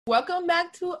Welcome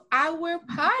back to our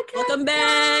podcast. Welcome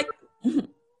back.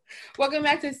 Welcome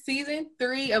back to season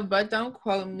 3 of But Don't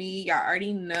Quote Me. Y'all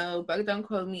already know But Don't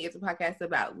Quote Me is a podcast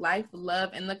about life,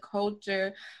 love, and the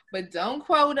culture. But don't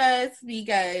quote us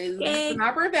because we're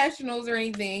not professionals or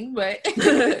anything. But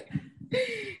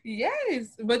yes.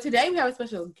 But today we have a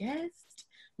special guest.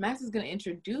 Max is going to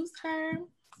introduce her.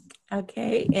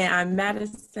 Okay, and I'm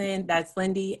Madison, that's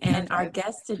Lindy, and our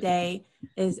guest today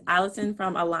is Allison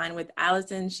from Align with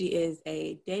Allison. She is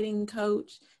a dating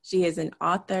coach. She is an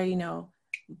author,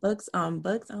 books on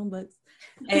books on books,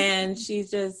 and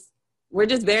we're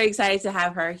just very excited to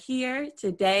have her here.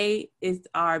 Today is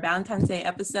our Valentine's Day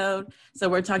episode, so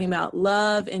we're talking about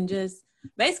love and just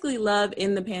basically love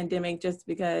in the pandemic, just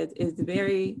because it's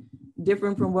very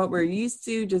different from what we're used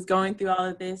to, just going through all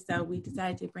of this. So we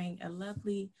decided to bring a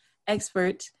lovely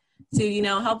expert to,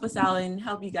 help us out and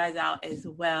help you guys out as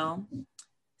well.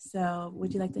 So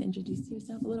would you like to introduce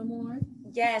yourself a little more?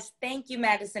 Yes, thank you,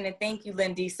 Madison, and thank you,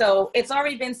 Lindy. So it's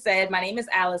already been said, my name is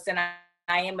Allison. I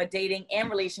am a dating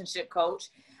and relationship coach.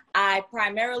 I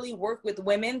primarily work with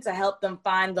women to help them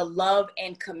find the love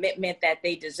and commitment that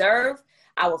they deserve.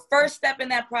 Our first step in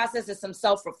that process is some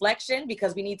self-reflection,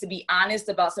 because we need to be honest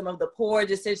about some of the poor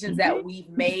decisions that we've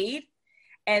made.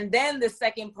 And then the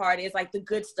second part is like the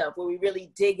good stuff, where we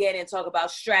really dig in and talk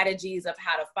about strategies of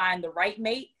how to find the right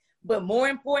mate, but more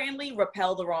importantly,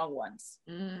 repel the wrong ones.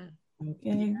 Okay.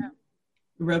 Yeah.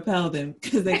 Repel them,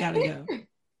 because they gotta go.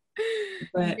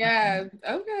 But yeah,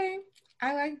 okay.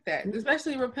 I like that.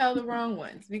 Especially repel the wrong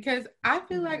ones, because I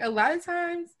feel like a lot of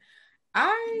times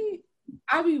I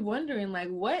be wondering, like,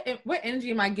 what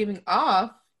energy am I giving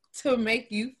off to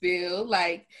make you feel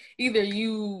like either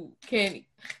you can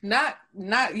not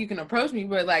you can approach me,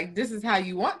 but like this is how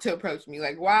you want to approach me.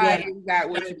 Like, why is that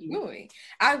what you're doing?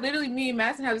 I literally, me and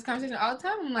Madison have this conversation all the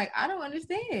time. I'm like, I don't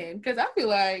understand, because I feel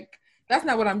like that's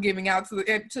not what I'm giving out to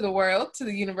the world, to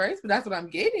the universe, but that's what I'm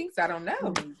getting. So I don't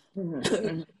know.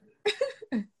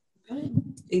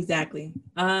 Exactly.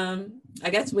 I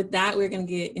guess with that, we're going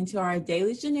to get into our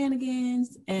daily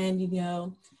shenanigans. And,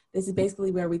 this is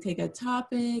basically where we take a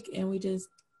topic and we just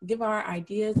give our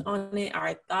ideas on it,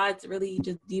 our thoughts, really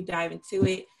just deep dive into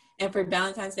it. And for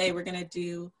Valentine's Day, we're going to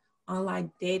do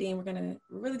online dating. We're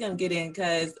really going to get in,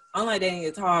 because online dating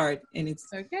is hard and it's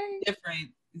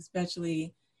different,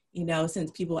 especially,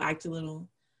 since people I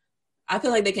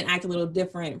feel like they can act a little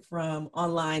different from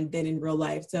online than in real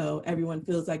life. So everyone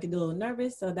feels like a little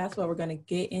nervous. So that's what we're going to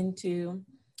get into.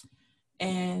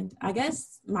 And I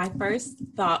guess my first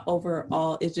thought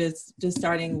overall is just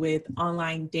starting with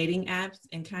online dating apps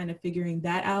and kind of figuring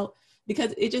that out,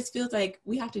 because it just feels like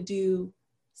we have to do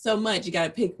so much. You got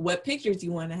to pick what pictures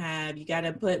you want to have. You got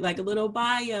to put like a little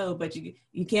bio, but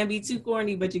you can't be too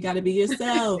corny, but you got to be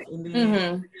yourself. And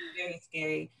then it's very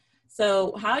scary.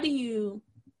 So how do you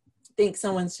think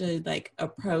someone should like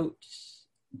approach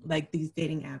like these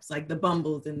dating apps, like the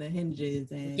Bumbles and the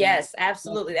Hinges? And yes,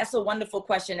 absolutely. That's a wonderful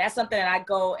question. That's something that I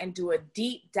go and do a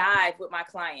deep dive with my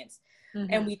clients.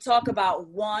 And we talk about,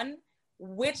 one,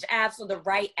 which apps are the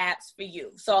right apps for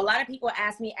you. So a lot of people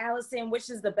ask me, Allison, which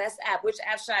is the best app? Which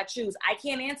app should I choose? I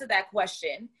can't answer that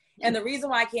question. And the reason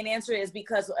why I can't answer it is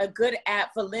because a good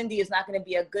app for Lindy is not going to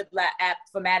be a good app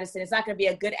for Madison. It's not going to be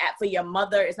a good app for your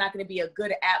mother. It's not going to be a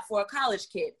good app for a college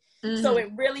kid. So it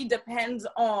really depends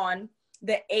on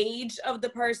the age of the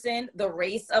person, the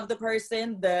race of the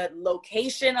person, the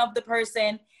location of the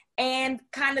person, and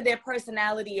kind of their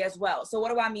personality as well. So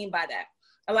what do I mean by that?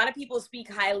 A lot of people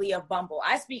speak highly of Bumble.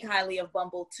 I speak highly of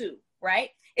Bumble too,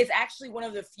 right? It's actually one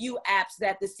of the few apps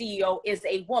that the CEO is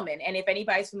a woman. And if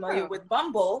anybody's familiar with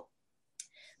Bumble,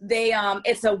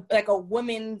 it's a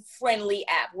women-friendly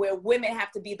app where women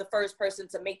have to be the first person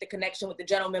to make the connection with the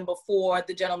gentleman before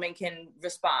the gentleman can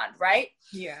respond, right?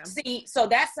 Yeah. See, so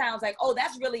that sounds like, oh,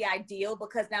 that's really ideal,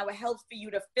 because now it helps for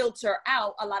you to filter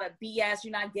out a lot of BS.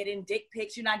 You're not getting dick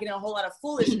pics. You're not getting a whole lot of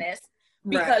foolishness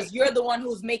because you're the one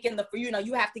who's making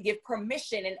you have to give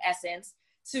permission, in essence,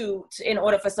 in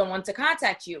order for someone to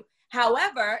contact you.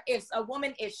 However, if a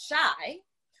woman is shy,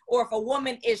 or if a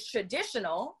woman is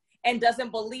traditional and doesn't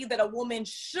believe that a woman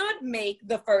should make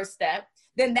the first step,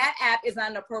 then that app is not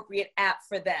an appropriate app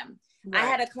for them. Right. I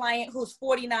had a client who's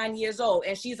 49 years old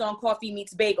and she's on Coffee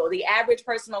Meets Bagel. The average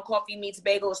person on Coffee Meets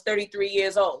Bagel is 33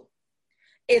 years old.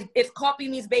 Is Coffee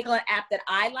Meets Bagel an app that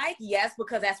I like? Yes,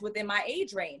 because that's within my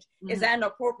age range. Is that an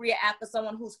appropriate app for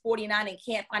someone who's 49 and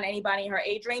can't find anybody in her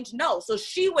age range? No. So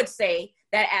she would say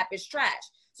that app is trash.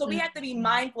 So we have to be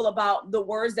mindful about the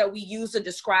words that we use to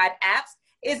describe apps.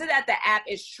 Is it that the app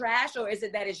is trash, or is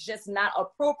it that it's just not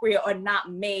appropriate or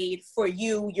not made for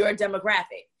you, your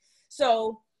demographic?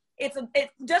 So it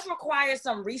does require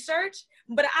some research,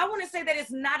 but I want to say that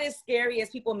it's not as scary as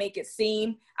people make it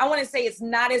seem. I want to say it's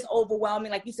not as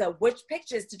overwhelming. Like you said, which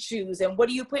pictures to choose and what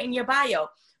do you put in your bio?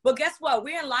 But guess what?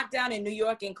 We're in lockdown in New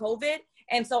York in COVID.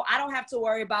 And so I don't have to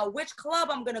worry about which club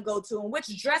I'm going to go to and which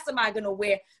dress am I going to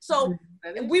wear. So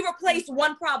we replace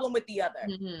one problem with the other,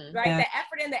 right? Yeah. The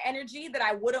effort and the energy that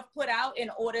I would have put out in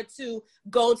order to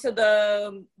go to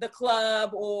the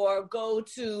club or go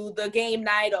to the game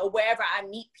night or wherever I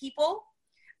meet people,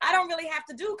 I don't really have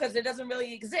to do because it doesn't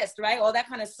really exist, right? All that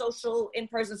kind of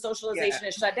in-person socialization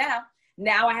is shut down.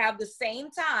 Now I have the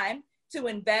same time to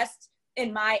invest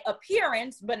in my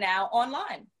appearance, but now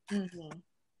online.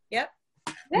 Yep.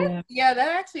 Yeah, that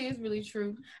actually is really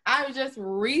true. I just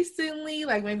recently,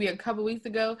 like maybe a couple weeks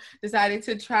ago, decided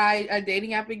to try a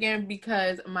dating app again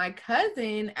because my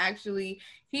cousin actually,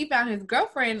 he found his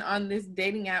girlfriend on this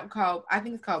dating app called, I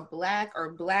think it's called Black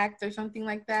or Blacked or something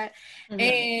like that.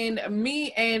 And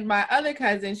me and my other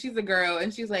cousin, she's a girl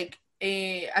and she's like,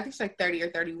 I think she's like 30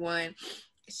 or 31.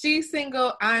 She's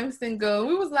single, I'm single.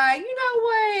 We was like, you know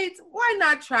what? Why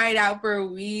not try it out for a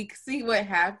week, see what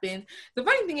happens? The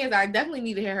funny thing is I definitely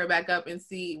need to hit her back up and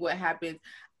see what happens.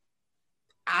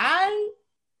 I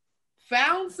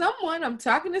found someone. I'm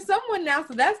talking to someone now,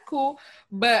 so that's cool.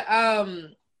 But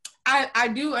I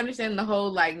do understand the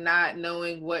whole like not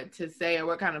knowing what to say or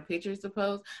what kind of pictures to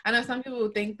post. I know some people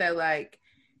think that like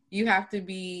you have to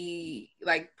be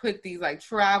like put these like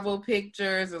travel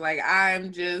pictures or like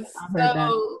I'm just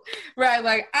so right,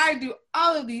 like I do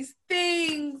all of these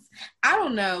things. I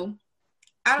don't know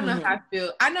how I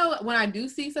feel. I know when I do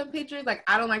see some pictures, like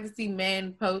I don't like to see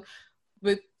men post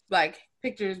with like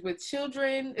pictures with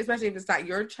children, especially if it's not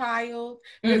your child.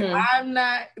 Because I'm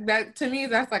not, that to me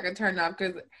that's like a turn off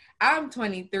because I'm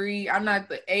 23. I'm not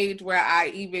the age where I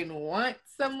even want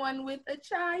someone with a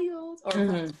child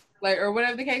or like, or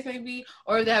whatever the case may be,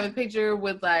 or if they have a picture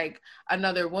with like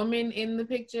another woman in the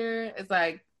picture, it's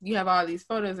like you have all these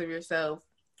photos of yourself.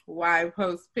 Why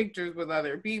post pictures with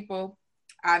other people?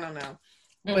 I don't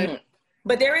know.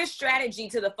 But there is strategy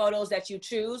to the photos that you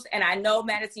choose. And I know,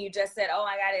 Madison, you just said, oh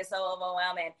my God, it's so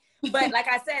overwhelming. But like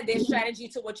I said, there's strategy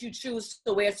to what you choose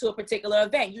to wear to a particular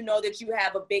event. You know that you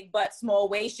have a big butt, small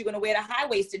waist. You're going to wear the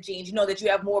high-waisted jeans. You know that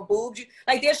you have more boobs.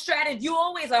 Like there's strategy. You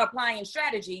always are applying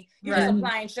strategy. You're just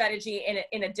applying strategy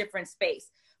in a different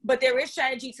space. But there is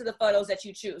strategy to the photos that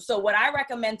you choose. So what I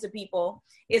recommend to people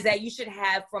is that you should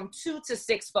have from 2 to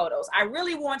 6 photos. I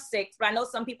really want 6, but I know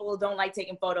some people don't like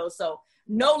taking photos. So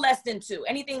no less than 2.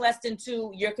 Anything less than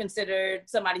 2, you're considered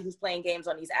somebody who's playing games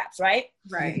on these apps, right?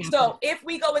 Right. So if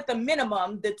we go with the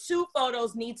minimum, the 2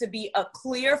 photos need to be a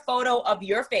clear photo of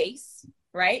your face,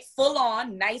 right? Full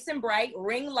on, nice and bright,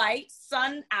 ring light,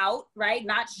 sun out, right?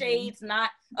 Not shades, not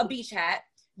a beach hat,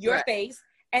 your face.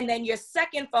 And then your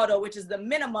second photo, which is the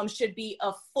minimum, should be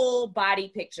a full body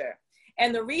picture.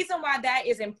 And the reason why that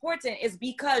is important is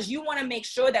because you want to make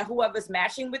sure that whoever's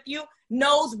matching with you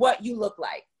knows what you look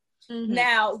like.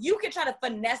 Now, you can try to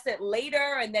finesse it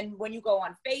later, and then when you go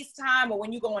on FaceTime or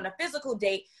when you go on a physical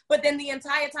date, but then the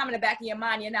entire time in the back of your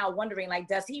mind, you're now wondering, like,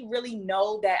 does he really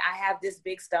know that I have this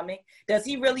big stomach? Does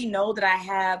he really know that I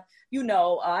have, you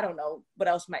know, I don't know, what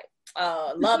else might,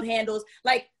 love handles?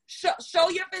 Like, show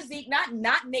your physique,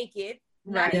 not naked,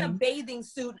 not in a bathing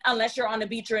suit, unless you're on the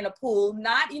beach or in a pool,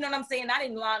 not, you know what I'm saying, not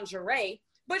in lingerie,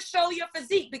 but show your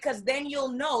physique, because then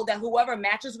you'll know that whoever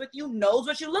matches with you knows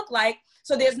what you look like.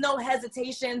 So there's no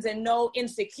hesitations and no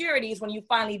insecurities when you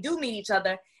finally do meet each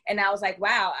other. And I was like,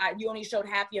 wow, you only showed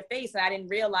half your face and I didn't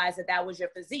realize that was your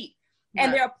physique. Right.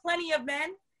 And there are plenty of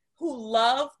men who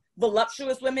love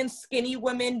voluptuous women, skinny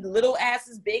women, little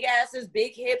asses, big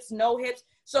hips, no hips.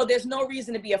 So there's no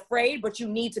reason to be afraid, but you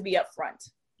need to be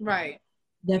upfront. Right.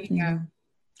 Definitely. Yeah.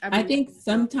 I think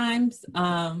sometimes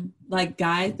like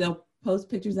guys, they'll post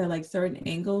pictures at like certain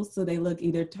angles so they look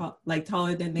either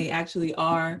taller than they actually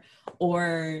are,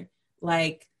 or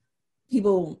like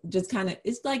people just kind of,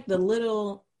 it's like the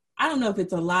little, I don't know if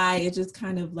it's a lie, it's just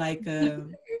kind of like a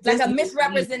like a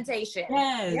misrepresentation.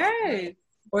 Yes.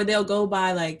 Or they'll go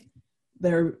by like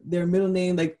their middle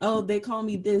name, like, oh, they call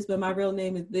me this, but my real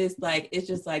name is this. Like, it's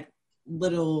just like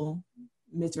little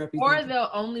misrepresentation. Or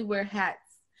they'll only wear hats.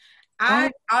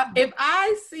 If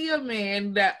I see a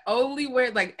man that only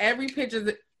wears, like, every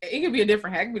picture, it could be a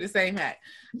different hat, it could be the same hat.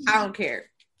 I don't care.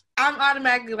 I'm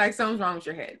automatically like, something's wrong with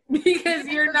your head because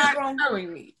you're not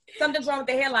showing me. Something's wrong with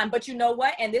the hairline. But you know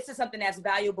what? And this is something that's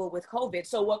valuable with COVID.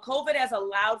 So what COVID has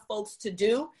allowed folks to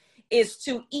do is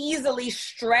to easily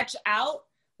stretch out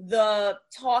the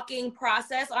talking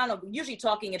process. I don't know, usually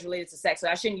talking is related to sex, so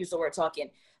I shouldn't use the word talking.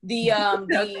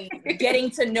 the getting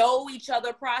to know each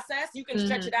other process. You can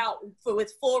stretch it out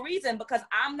with full reason, because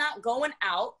I'm not going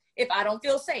out if I don't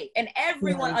feel safe. And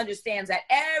everyone understands that.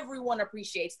 Everyone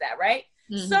appreciates that, right?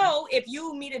 So if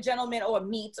you meet a gentleman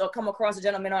or come across a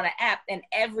gentleman on an app and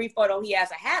every photo he has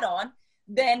a hat on,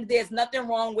 then there's nothing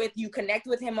wrong with you connect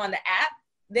with him on the app.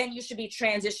 Then you should be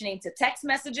transitioning to text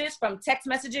messages. From text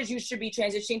messages, you should be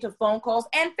transitioning to phone calls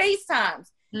and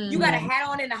FaceTimes. You got a hat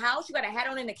on in the house. You got a hat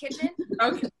on in the kitchen.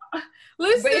 Okay.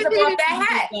 Raise up off that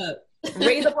hat.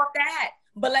 Raise up off that hat.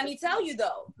 But let me tell you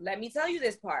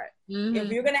this part. If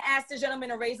you're going to ask the gentleman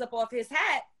to raise up off his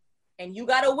hat and you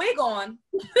got a wig on,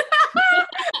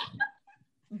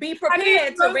 be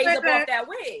prepared to raise up off that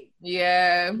wig.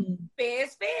 Yeah. Fair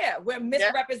is fair. We're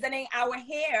misrepresenting our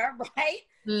hair, right?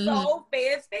 So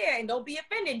fair is fair. And don't be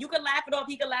offended. You can laugh it off.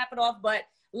 He can laugh it off. But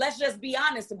let's just be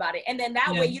honest about it. And then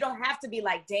that way you don't have to be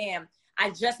like, damn, I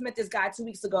just met this guy 2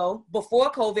 weeks ago.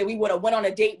 Before COVID, we would have went on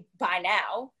a date by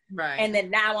now. Right. And then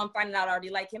now I'm finding out I already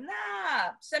like him.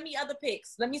 Nah, send me other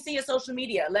pics. Let me see your social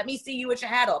media. Let me see you with your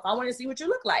hat off. I want to see what you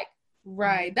look like.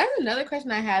 Right. That's another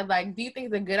question I had. Like, do you think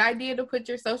it's a good idea to put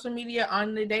your social media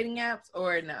on the dating apps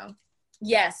or no?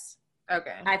 Yes.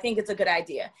 Okay. I think it's a good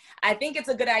idea. I think it's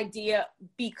a good idea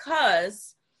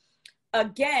because,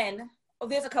 again,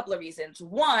 there's a couple of reasons.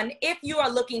 One, if you are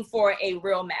looking for a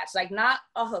real match, like not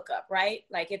a hookup, right?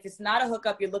 Like if it's not a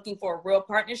hookup, you're looking for a real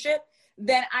partnership,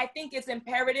 then I think it's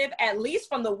imperative, at least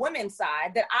from the women's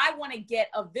side, that I want to get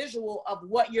a visual of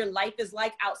what your life is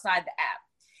like outside the app.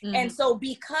 And so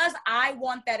because I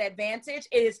want that advantage,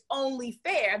 it is only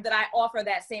fair that I offer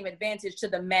that same advantage to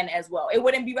the men as well. It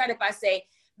wouldn't be right if I say,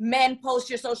 men, post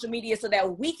your social media so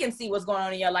that we can see what's going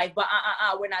on in your life, but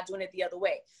we're not doing it the other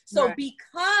way. So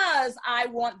because I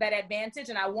want that advantage,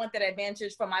 and I want that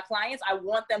advantage for my clients, I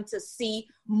want them to see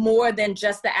more than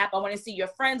just the app. I want to see your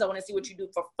friends. I want to see what you do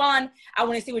for fun. I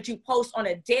want to see what you post on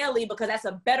a daily, because that's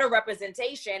a better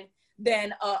representation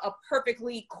than a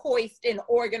perfectly coiffed and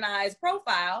organized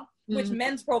profile, which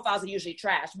men's profiles are usually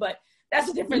trash, but that's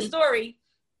a different story.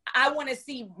 I want to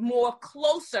see more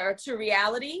closer to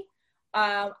reality.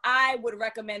 I would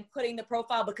recommend putting the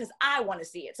profile because I want to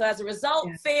see it. So as a result,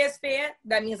 fair is fair.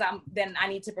 That means I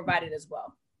need to provide it as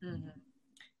well.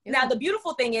 Now, the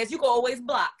beautiful thing is you can always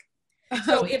block.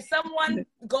 So if someone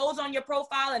goes on your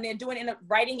profile and they're doing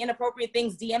writing inappropriate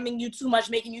things, DMing you too much,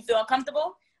 making you feel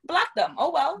uncomfortable, block them.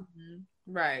 Oh, well.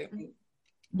 Right.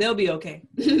 They'll be okay.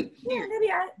 Yeah, they'll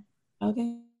be all right.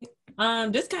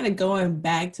 Okay. Just kind of going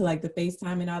back to like the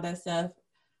FaceTime and all that stuff.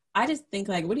 I just think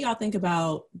like, what do y'all think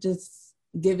about just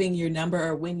giving your number,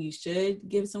 or when you should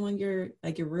give someone your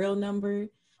real number?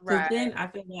 Because then I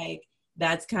feel like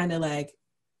that's kind of like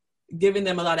giving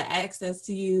them a lot of access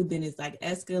to you. Then it's like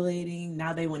escalating.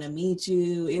 Now they want to meet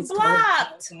you. It's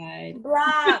blocked.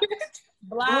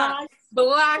 Block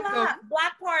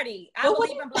party. I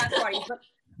believe in block parties.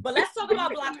 But let's talk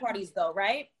about block parties though,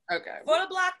 right? Okay. For the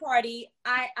block party,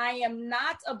 I am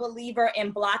not a believer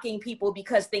in blocking people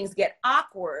because things get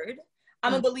awkward.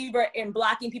 I'm a believer in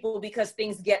blocking people because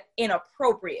things get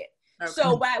inappropriate. Okay.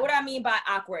 So what I mean by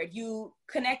awkward, you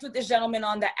connect with this gentleman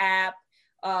on the app,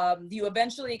 you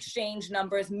eventually exchange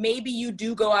numbers. Maybe you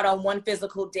do go out on one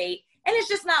physical date and it's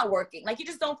just not working. Like you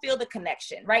just don't feel the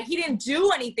connection, right? He didn't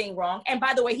do anything wrong. And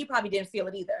by the way, he probably didn't feel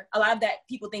it either. A lot of that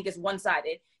people think is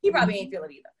one-sided. He probably ain't feel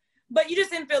it either. But you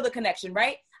just didn't feel the connection,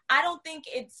 right? I don't think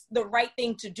it's the right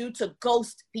thing to do to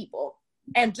ghost people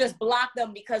and just block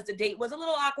them because the date was a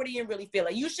little awkward and you didn't really feel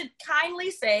it. You should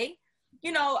kindly say,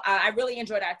 you know, I really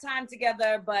enjoyed our time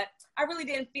together, but I really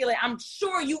didn't feel it. I'm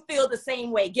sure you feel the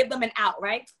same way. Give them an out,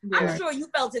 right? Yeah. I'm sure you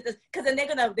felt it, because then they're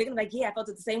gonna be like, yeah, I felt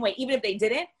it the same way, even if they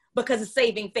didn't, because it's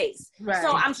saving face. Right.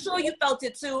 So I'm sure you felt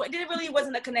it too. It really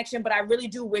wasn't a connection, but I really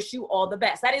do wish you all the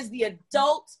best. That is the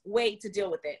adult way to deal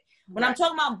with it. When I'm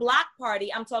talking about block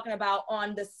party, I'm talking about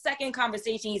on the second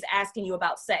conversation, he's asking you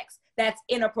about sex. That's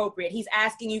inappropriate. He's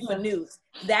asking you for news.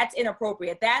 That's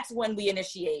inappropriate. That's when we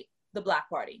initiate the block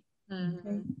party.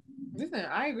 Mm-hmm. Listen,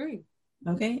 I agree.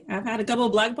 Okay. I've had a couple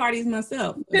of block parties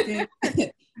myself. Okay.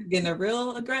 Getting a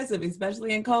real aggressive,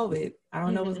 especially in COVID. I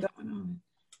don't know what's going on.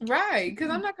 Right.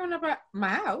 Because I'm not coming up at my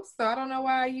house, so I don't know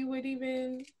why you would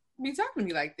even be talking to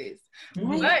me like this.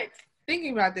 Mm-hmm. But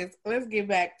thinking about this, let's get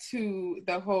back to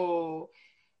the whole,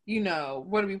 you know,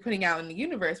 what are we putting out in the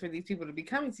universe for these people to be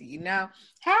coming to you? Now,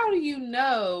 how do you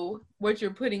know what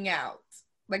you're putting out?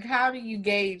 Like, how do you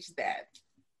gauge that?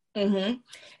 Mm-hmm.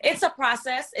 It's a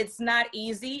process. It's not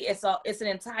easy. It's an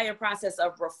entire process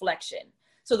of reflection.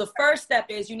 So the first step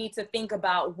is you need to think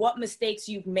about what mistakes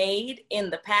you've made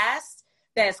in the past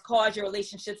that has caused your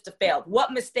relationships to fail.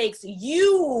 What mistakes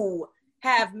you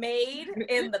have made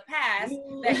in the past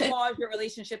that caused your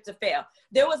relationship to fail?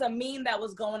 There was a meme that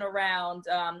was going around,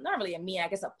 not really a meme, I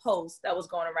guess a post that was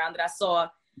going around that I saw.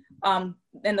 And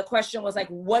the question was like,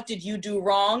 what did you do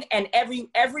wrong? And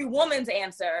every woman's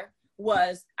answer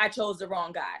was, I chose the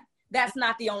wrong guy. That's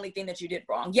not the only thing that you did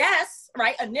wrong. Yes,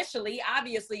 right? Initially,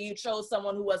 obviously, you chose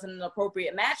someone who wasn't an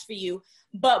appropriate match for you,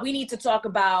 but we need to talk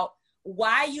about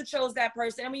why you chose that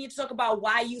person. And we need to talk about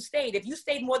why you stayed. If you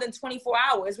stayed more than 24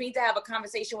 hours, we need to have a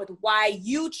conversation with why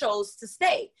you chose to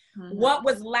stay. Mm-hmm. What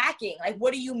was lacking? Like,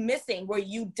 what are you missing? Were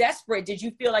you desperate? Did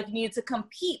you feel like you needed to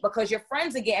compete because your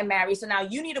friends are getting married? So now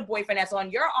you need a boyfriend that's on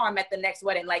your arm at the next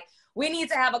wedding. Like, we need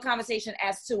to have a conversation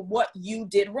as to what you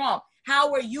did wrong.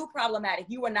 How were you problematic?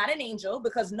 You were not an angel,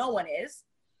 because no one is.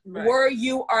 Right. Were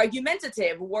you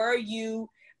argumentative? Were you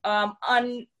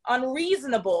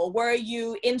unreasonable? Were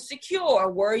you insecure?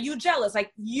 Were you jealous?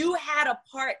 Like, you had a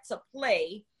part to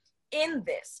play in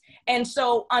this. And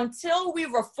so until we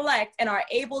reflect and are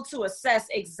able to assess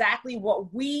exactly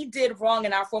what we did wrong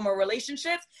in our former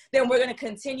relationships, then we're going to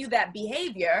continue that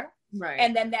behavior. Right.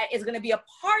 And then that is going to be a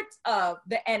part of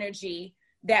the energy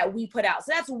that we put out.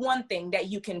 So that's one thing that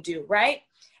you can do, right?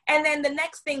 And then the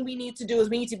next thing we need to do is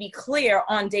we need to be clear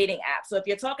on dating apps. So if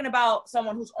you're talking about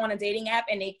someone who's on a dating app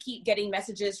and they keep getting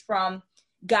messages from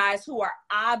guys who are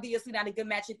obviously not a good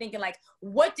match, you're thinking like,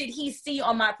 what did he see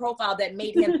on my profile that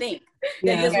made him think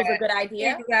that this was a good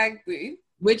idea? Exactly.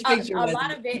 Which picture? A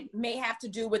lot of it may have to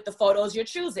do with the photos you're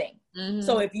choosing. Mm-hmm.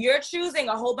 So if you're choosing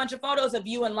a whole bunch of photos of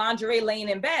you in lingerie laying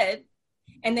in bed,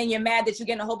 and then you're mad that you're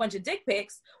getting a whole bunch of dick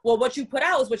pics, well, what you put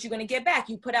out is what you're going to get back.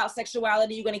 You put out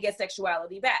sexuality, you're going to get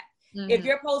sexuality back. Mm-hmm. If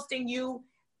you're posting you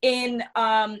in,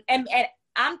 and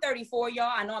I'm 34,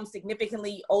 y'all. I know I'm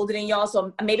significantly older than y'all,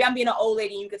 so maybe I'm being an old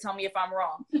lady and you can tell me if I'm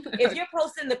wrong. If you're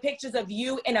posting the pictures of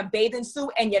you in a bathing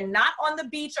suit and you're not on the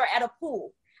beach or at a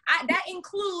pool, that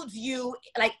includes you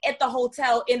like at the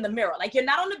hotel in the mirror. Like, you're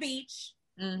not on the beach,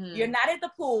 mm-hmm. you're not at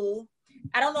the pool.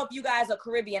 I don't know if you guys are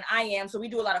Caribbean. I am. So we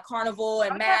do a lot of carnival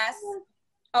and mass.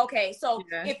 Okay. So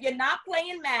if you're not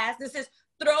playing mass, this is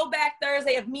Throwback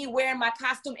Thursday of me wearing my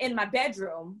costume in my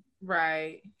bedroom.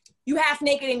 Right. You half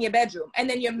naked in your bedroom. And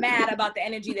then you're mad about the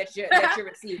energy that you're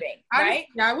receiving. Right.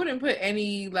 I wouldn't put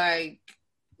any like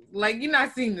you're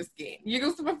not seeing the skin. You're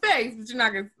going to see my face, but you're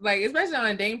not going to, like, especially on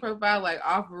a dating profile, like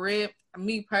off rip.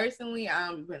 Me personally, I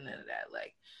don't be putting none of that.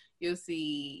 Like, you'll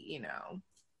see, you know,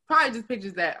 probably just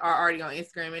pictures that are already on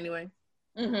Instagram anyway.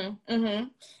 Mm-hmm,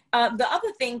 mm-hmm. The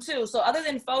other thing too, so other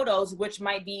than photos, which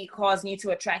might be causing you to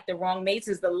attract the wrong mates,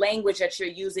 is the language that you're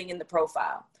using in the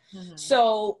profile. Mm-hmm.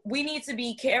 So we need to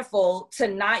be careful to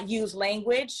not use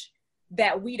language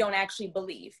that we don't actually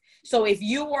believe. So if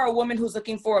you are a woman who's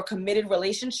looking for a committed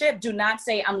relationship, do not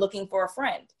say, I'm looking for a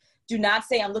friend. Do not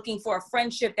say, I'm looking for a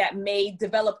friendship that may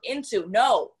develop into.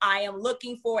 No, I am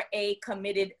looking for a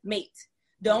committed mate.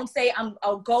 Don't say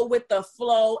I'll go with the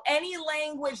flow. Any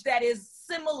language that is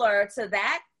similar to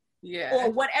that, or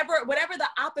whatever the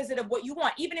opposite of what you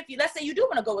want. Even if let's say you do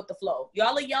want to go with the flow.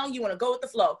 Y'all are young, you want to go with the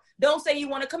flow. Don't say you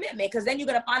want a commitment, because then you're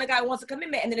gonna find a guy who wants a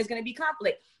commitment, and then there's gonna be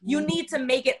conflict. You need to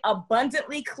make it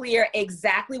abundantly clear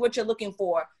exactly what you're looking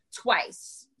for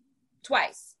twice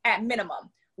at minimum.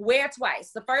 Where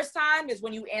twice? The first time is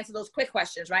when you answer those quick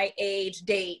questions, right? Age,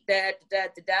 date,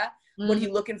 What are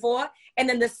you looking for? And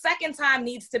then the second time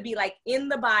needs to be like in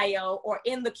the bio or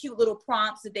in the cute little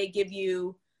prompts that they give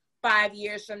you. 5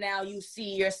 years from now, you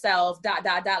see yourself, ...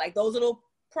 Like those little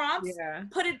prompts,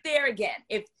 put it there again.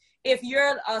 If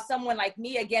you're someone like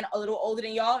me, again, a little older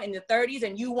than y'all, in your 30s,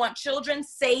 and you want children,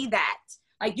 say that.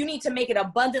 Like, you need to make it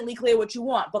abundantly clear what you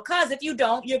want, because if you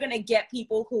don't, you're going to get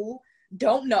people who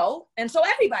don't know. And so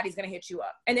everybody's going to hit you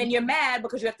up. And then you're mad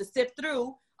because you have to sift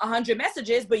through 100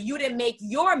 messages, but you didn't make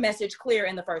your message clear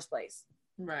in the first place.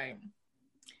 Right.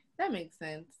 That makes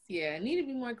sense. Yeah, need to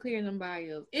be more clear in them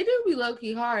bios. It do be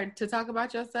low-key hard to talk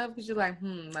about yourself, because you're like,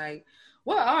 like,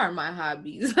 what are my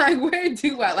hobbies? Like, where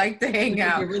do I like to hang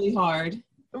out? It's really hard.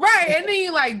 Right. And then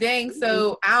you're like, dang,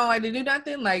 so I don't like to do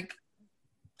nothing. Like,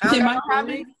 I don't have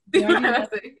hobbies.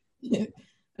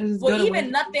 Well, even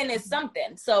nothing is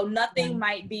something. So nothing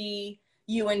might be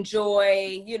you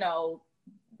enjoy,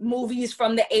 movies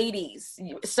from the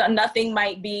 80s. So nothing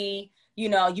might be, you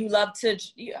love to,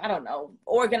 I don't know,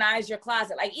 organize your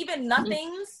closet. Like, even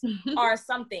nothings are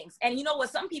some things. And you know what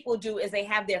some people do is they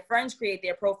have their friends create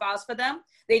their profiles for them.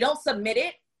 They don't submit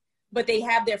it, but they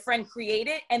have their friend create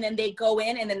it, and then they go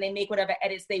in and then they make whatever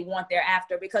edits they want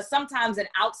thereafter. Because sometimes an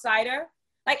outsider,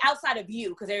 like outside of you,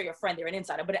 because they're your friend, they're an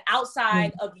insider, but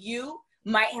outside of you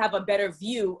might have a better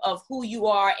view of who you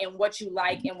are and what you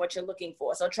like and what you're looking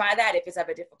for. So try that if it's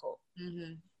ever difficult.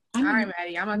 Mm-hmm. All right,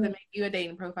 Maddie, I'm about to make you a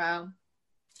dating profile.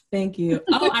 Thank you.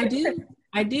 Oh,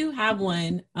 I do have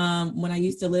one. When I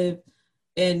used to live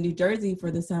in New Jersey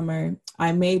for the summer,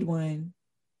 I made one,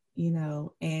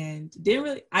 and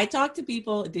I talked to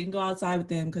people, didn't go outside with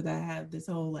them because I have this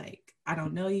whole, I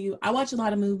don't know you. I watch a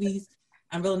lot of movies.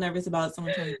 I'm real nervous about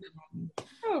someone trying to me.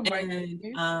 Oh my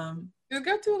goodness. Just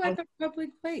go to a public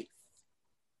place.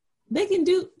 They can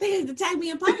tag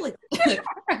me in public.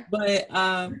 But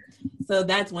so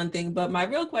that's one thing. But my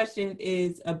real question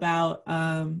is about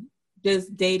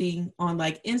just dating on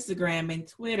Instagram and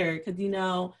Twitter, because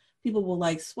people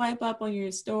will swipe up on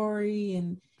your story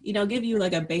and give you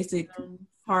a basic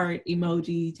heart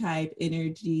emoji type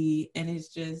energy, and it's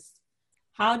just,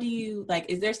 how do you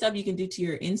is there stuff you can do to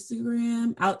your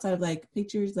Instagram outside of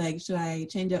pictures? Should I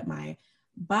change up my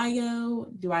bio?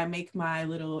 Do I make my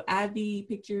little Abby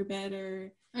picture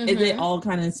better? Mm-hmm. Is it all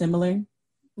kind of similar?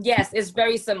 Yes, it's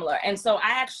very similar. And so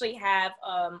I actually have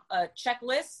a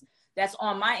checklist that's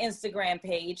on my Instagram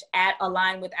page at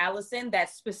Align with Allison that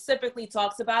specifically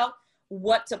talks about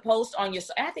what to post on your,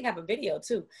 and I think I have a video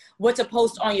too, what to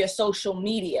post on your social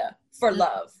media for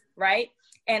love, right?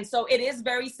 And so it is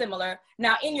very similar.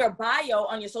 Now, in your bio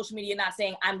on your social media, you're not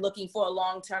saying I'm looking for a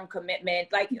long-term commitment.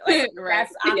 Right.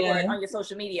 That's awkward on your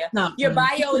social media. Your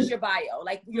bio is your bio.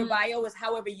 Your bio is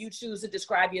however you choose to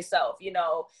describe yourself.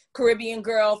 Caribbean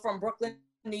girl from Brooklyn,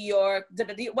 New York,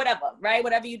 whatever, right?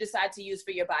 Whatever you decide to use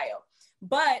for your bio.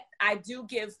 But I do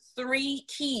give 3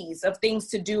 keys of things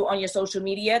to do on your social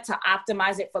media to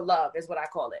optimize it for love, is what I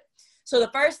call it. So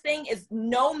the first thing is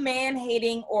no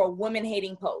man-hating or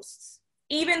woman-hating posts.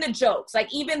 Even the jokes,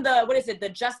 even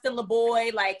the Justin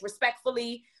LeBoy,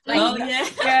 respectfully.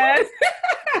 Yes.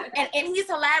 and he's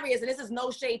hilarious. And this is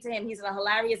no shade to him. He's a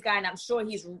hilarious guy. And I'm sure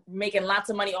he's making lots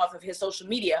of money off of his social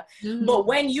media. Mm-hmm. But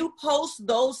when you post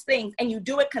those things and you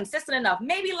do it consistent enough,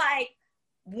 maybe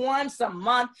once a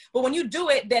month, but when you do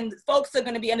it, then folks are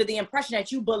going to be under the impression that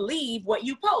you believe what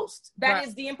you post. That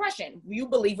is the impression. You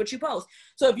believe what you post.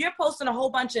 So if you're posting a whole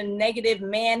bunch of negative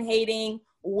man-hating,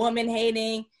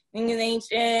 woman-hating,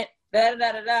 ancient, then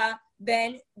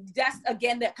that's,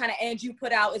 again, that kind of energy you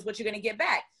put out is what you're going to get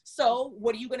back. So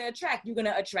what are you going to attract? You're going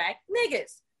to attract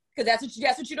niggas, because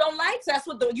that's what you don't like. So that's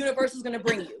what the universe is going to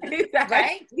bring you.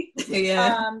 Right?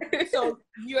 Yeah. So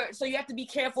you have to be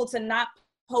careful to not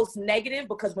post negative,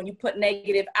 because when you put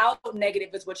negative out, negative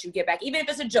is what you get back. Even if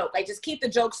it's a joke, just keep the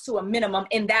jokes to a minimum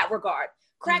in that regard.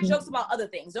 Crack jokes about other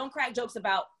things. Don't crack jokes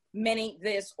about men ain't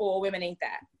this or women ain't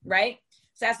that, right?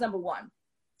 So that's number 1.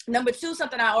 Number 2,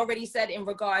 something I already said in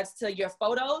regards to your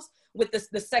photos with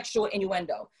the sexual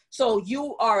innuendo. So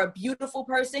you are a beautiful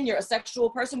person. You're a sexual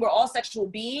person. We're all sexual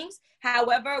beings.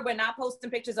 However, we're not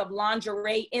posting pictures of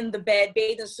lingerie in the bed,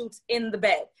 bathing suits in the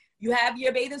bed. You have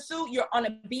your bathing suit, you're on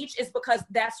a beach, is because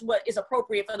that's what is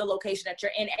appropriate for the location that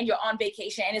you're in, and you're on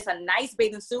vacation, and it's a nice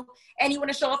bathing suit, and you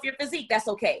want to show off your physique, that's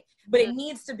okay. But it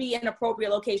needs to be in appropriate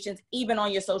locations, even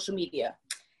on your social media.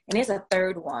 And there's a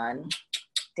third one.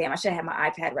 Damn, I should have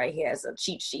my iPad right here as a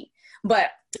cheat sheet.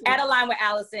 But at Align with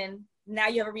Allison, now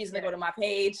you have a reason to go to my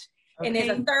page. Okay. And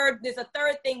there's a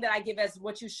third thing that I give as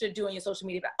what you should do on your social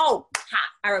media.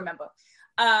 I remember.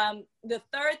 The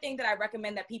third thing that I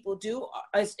recommend that people do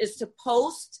is to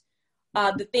post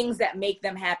the things that make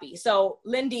them happy. So,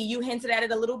 Lindy, you hinted at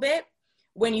it a little bit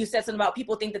when you said something about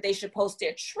people think that they should post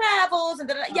their travels and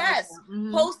yes,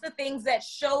 post the things that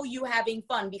show you having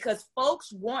fun, because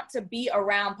folks want to be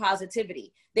around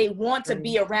positivity. They want to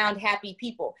be around happy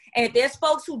people. And if there's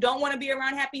folks who don't want to be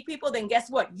around happy people, then guess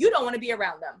what? You don't want to be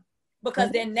around them,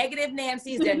 because they're negative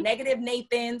Nancy's, they're negative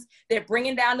Nathans, they're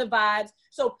bringing down the vibes.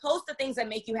 So post the things that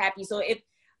make you happy. So if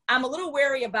I'm a little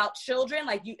wary about children,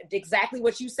 exactly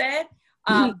what you said,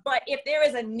 but if there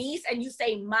is a niece and you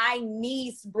say, my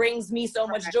niece brings me so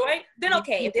much joy, then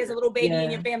okay. If there's a little baby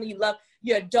in your family you love,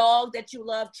 your dog that you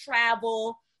love,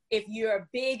 travel. If you're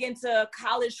big into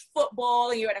college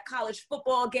football and you're at a college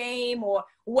football game or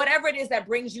whatever it is that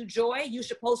brings you joy, you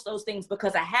should post those things,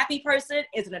 because a happy person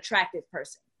is an attractive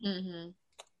person.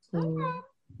 Mm-hmm.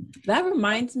 That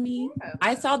reminds me,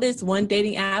 I saw this one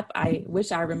dating app. I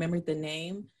wish I remembered the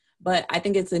name, but I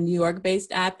think it's a New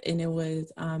York-based app, and it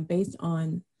was based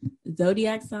on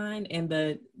zodiac sign, and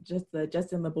the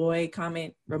Justin LeBoy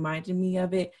comment reminded me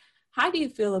of it. How do you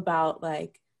feel about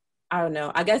I don't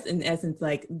know, I guess in essence,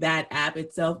 that app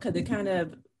itself, because it kind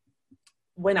of,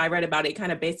 when I read about it,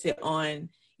 kind of based it on,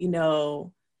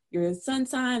 your sun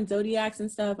sign, zodiacs and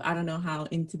stuff. I don't know how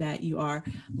into that you are,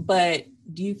 but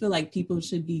do you feel like people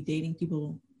should be dating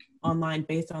people online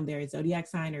based on their zodiac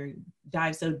sign, or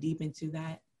dive so deep into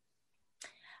that?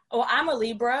 Well, I'm a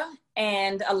Libra,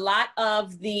 and a lot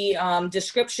of the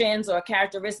descriptions or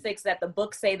characteristics that the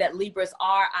books say that Libras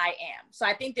are, I am. So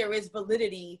I think there is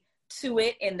validity to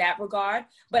it in that regard,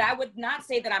 but I would not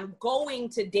say that I'm going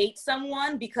to date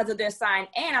someone because of their sign,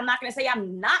 and I'm not going to say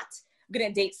I'm not going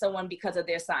to date someone because of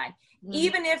their sign.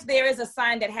 Even if there is a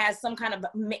sign that has some kind of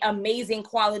amazing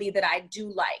quality that I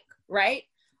do like, right?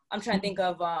 I'm trying to think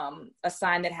of a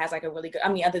sign that has like a really good,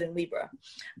 other than Libra.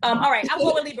 All right, I'll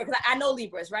go with Libra because I know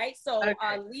Libras, right? So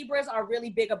Libras are really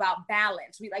big about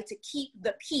balance. We like to keep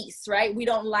the peace, right? We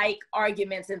don't like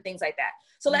arguments and things like that.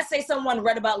 So let's say someone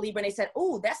read about Libra and they said,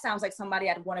 oh, that sounds like somebody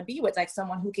I'd want to be with, like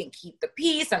someone who can keep the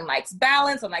peace and likes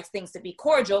balance and likes things to be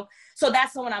cordial. So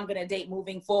that's someone I'm going to date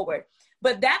moving forward.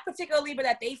 But that particular Libra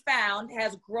that they found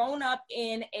has grown up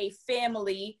in a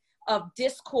family of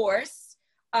discourse.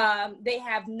 They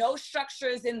have no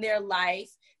structures in their life.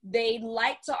 They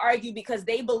like to argue because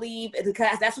they believe,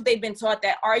 because that's what they've been taught,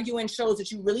 that arguing shows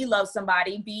that you really love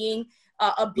somebody. Being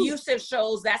abusive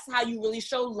shows that's how you really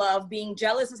show love. Being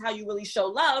jealous is how you really show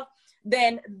love.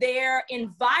 Then their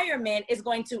environment is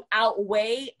going to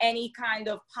outweigh any kind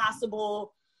of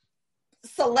possible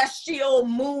celestial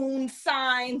moon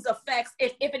signs effects,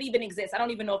 if it even exists. I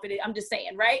don't even know if it is. I'm just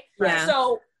saying, right? Yeah.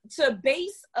 So to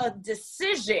base a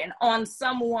decision on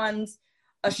someone's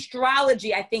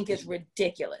astrology, I think is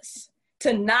ridiculous.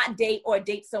 To not date or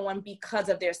date someone because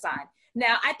of their sign.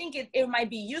 Now, I think it might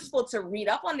be useful to read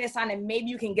up on their sign, and maybe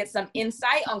you can get some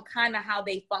insight on kind of how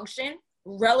they function,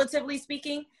 relatively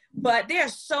speaking. But there are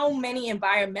so many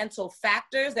environmental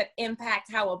factors that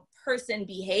impact how a person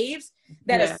behaves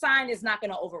that a sign is not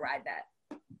going to override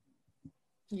that.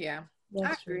 Yeah,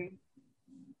 That's I agree.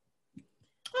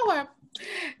 Oh, well.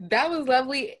 That was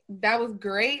lovely. That was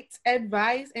great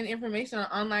advice and information on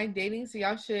online dating. So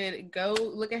y'all should go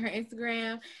look at her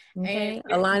Instagram and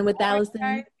align with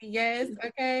Allison. Yes.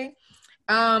 Okay.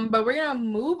 But we're gonna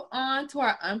move on to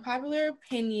our unpopular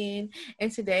opinion,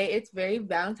 and today it's very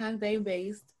Valentine's Day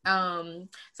based. So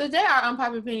today our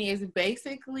unpopular opinion is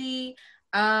basically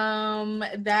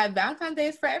that Valentine's Day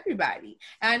is for everybody.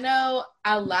 And I know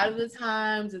a lot of the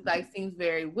times it like seems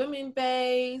very women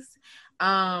based.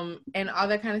 And all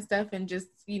that kind of stuff, and just,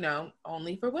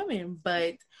 only for women.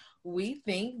 But we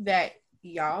think that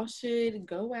y'all should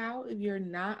go out. If you're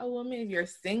not a woman, if you're a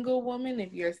single woman,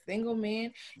 if you're a single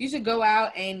man, you should go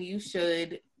out and you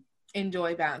should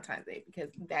enjoy Valentine's Day,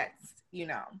 because that's,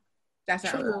 that's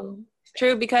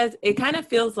true, because it kind of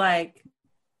feels like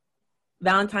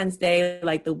Valentine's Day,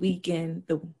 like the weekend,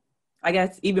 I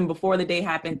guess even before the day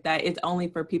happened, that it's only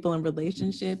for people in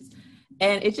relationships.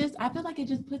 And I feel like it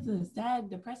just puts a sad,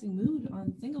 depressing mood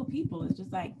on single people. It's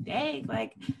just like, dang,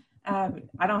 like, I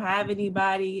don't have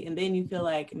anybody. And then you feel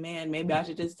like, man, maybe I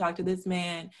should just talk to this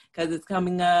man because it's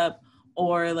coming up.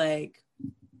 Or like,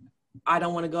 I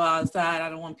don't want to go outside. I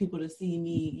don't want people to see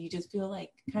me. You just feel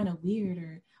like kind of weird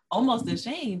or almost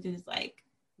ashamed. It's like,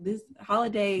 this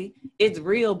holiday, it's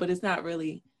real, but it's not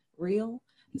really real.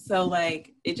 So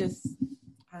like, I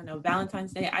don't know,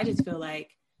 Valentine's Day, I just feel like,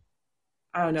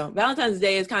 I don't know. Valentine's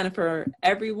Day is kind of for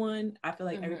everyone. I feel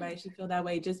like everybody should feel that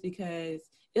way just because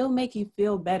it'll make you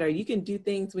feel better. You can do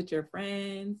things with your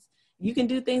friends. You can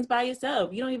do things by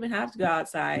yourself. You don't even have to go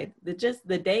outside.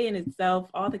 The day in itself,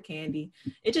 all the candy,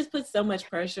 it just puts so much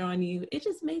pressure on you. It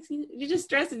just it just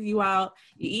stresses you out.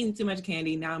 You're eating too much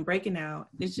candy. Now I'm breaking out.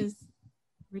 It's just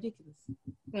ridiculous.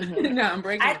 No, I'm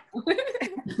breaking out.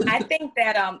 I think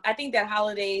that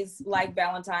holidays like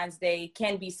Valentine's Day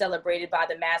can be celebrated by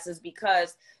the masses,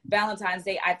 because Valentine's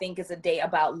Day, I think, is a day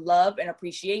about love and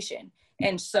appreciation.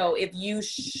 And so if you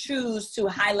choose to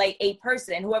highlight a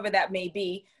person, whoever that may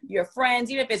be, your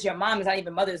friends, even if it's your mom, it's not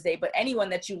even Mother's Day, but anyone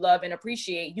that you love and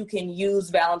appreciate, you can use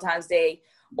Valentine's Day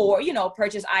or,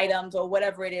 purchase items or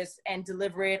whatever it is and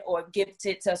deliver it or gift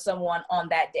it to someone on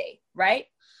that day, right?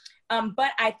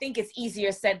 But I think it's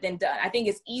easier said than done. I think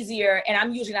it's easier, and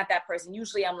I'm usually not that person.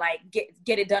 Usually I'm like,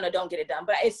 get it done or don't get it done.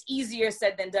 But it's easier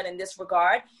said than done in this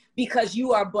regard, because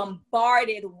you are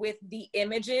bombarded with the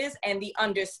images and the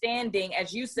understanding,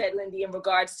 as you said, Lindy, in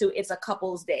regards to it's a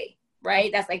couple's day,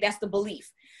 right? That's the belief.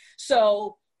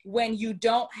 So when you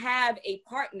don't have a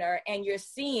partner and you're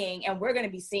seeing, and we're going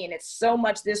to be seeing it so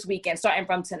much this weekend, starting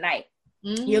from tonight,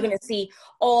 you're going to see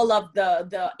all of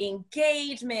the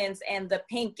engagements and the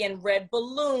pink and red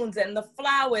balloons and the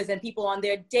flowers and people on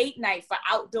their date night for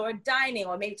outdoor dining,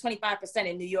 or maybe 25%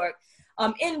 in New York,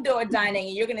 indoor dining.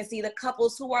 And you're going to see the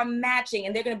couples who are matching,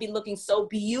 and they're going to be looking so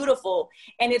beautiful.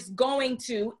 And it's going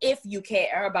to, if you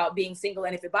care about being single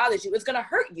and if it bothers you, it's going to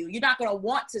hurt you. You're not going to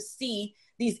want to see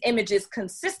these images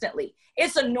consistently.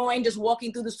 It's annoying just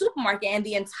walking through the supermarket and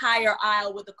the entire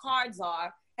aisle where the cards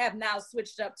are have now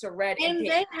switched up to red and pink.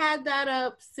 They had that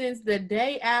up since the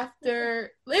day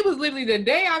after. It was literally the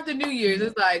day after New Year's.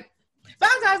 It's like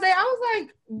Valentine's Day. I was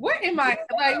like, where am I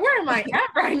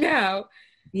at right now?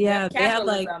 Yeah,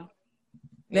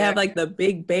 they have like the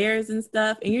big bears and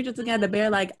stuff, and you're just looking at the bear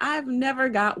like, I've never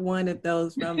got one of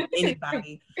those from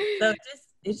anybody. So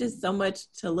it's just so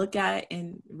much to look at,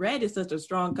 and red is such a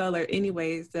strong color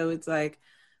anyway. So it's like,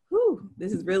 whew,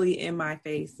 this is really in my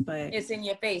face, but it's in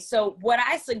your face. So what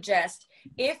I suggest,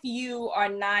 if you are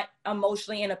not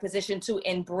emotionally in a position to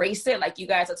embrace it, like you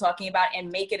guys are talking about, and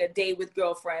make it a day with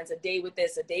girlfriends, a day with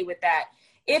this, a day with that.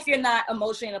 If you're not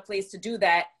emotionally in a place to do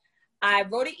that, I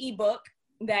wrote an ebook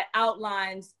that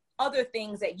outlines other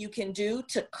things that you can do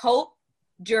to cope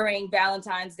during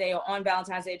Valentine's Day, or on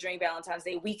Valentine's Day, during Valentine's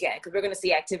Day weekend, because we're going to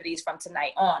see activities from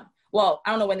tonight on. Well,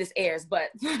 I don't know when this airs, but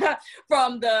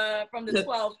from the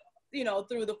 12th,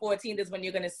 through the 14th is when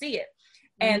you're going to see it.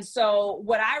 Mm-hmm. And so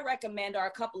what I recommend are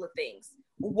a couple of things.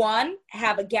 One,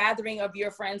 have a gathering of your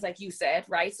friends, like you said,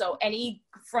 right? So any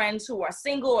friends who are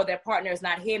single or their partner is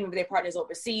not here, maybe their partner is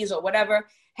overseas or whatever,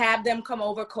 have them come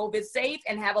over COVID safe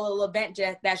and have a little event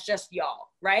that's just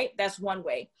y'all, right? That's one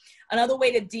way. Another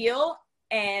way to deal,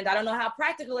 and I don't know how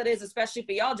practical it is, especially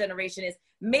for y'all generation, is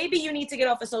maybe you need to get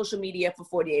off of social media for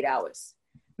 48 hours.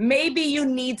 Maybe you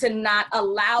need to not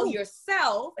allow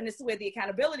yourself, and this is where the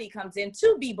accountability comes in,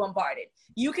 to be bombarded.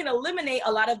 You can eliminate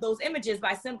a lot of those images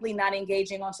by simply not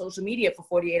engaging on social media for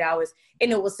 48 hours,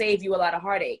 and it will save you a lot of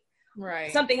heartache.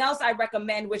 Right. Something else I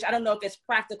recommend, which I don't know if it's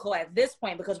practical at this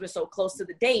point because we're so close to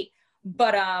the date,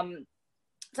 but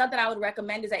something I would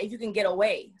recommend is that if you can get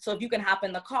away, so if you can hop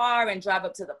in the car and drive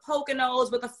up to the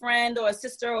Poconos with a friend or a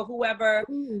sister or whoever,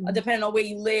 depending on where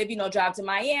you live, drive to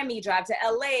Miami, drive to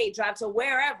LA, drive to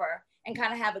wherever, and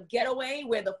kind of have a getaway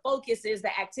where the focus is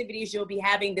the activities you'll be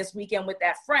having this weekend with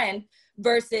that friend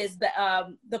versus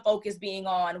the focus being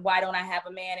on why don't I have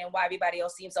a man and why everybody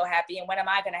else seems so happy and when am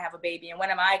I going to have a baby and when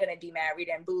am I going to be married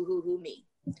and boo-hoo-hoo me.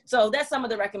 So that's some of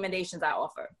the recommendations I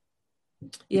offer.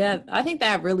 Yeah, I think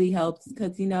that really helps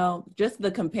because, just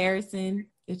the comparison,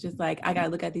 it's just like, I got to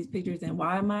look at these pictures and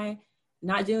why am I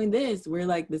not doing this? We're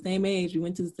like the same age. We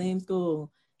went to the same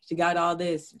school. She got all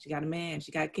this. She got a man.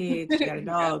 She got kids. She got a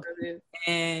dog.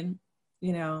 And,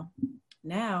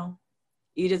 now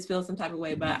you just feel some type of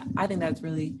way. But I think that's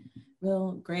really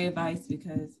real great advice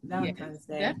because Valentine's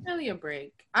Day. Definitely a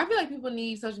break. I feel like people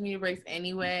need social media breaks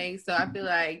anyway. So I feel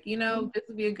like, this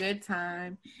would be a good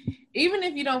time. Even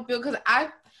if you don't feel, because I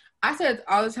said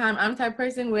all the time, I'm the type of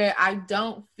person where I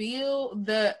don't feel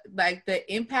the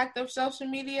impact of social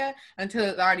media until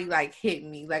it's already hit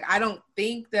me. I don't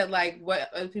think that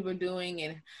what other people are doing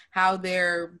and how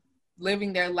they're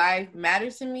living their life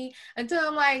matters to me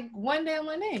until I'm one day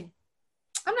I'm hey,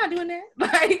 I'm not doing that.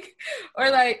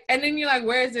 And then you're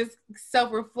where is this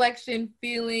self-reflection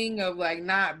feeling of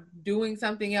not doing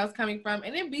something else coming from?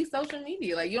 And it be social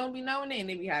media. You don't be knowing it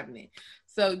and it be happening.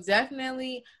 So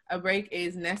definitely a break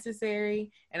is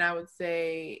necessary. And I would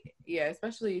say, yeah,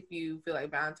 especially if you feel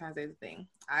like Valentine's Day is a thing.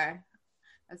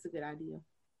 That's a good idea.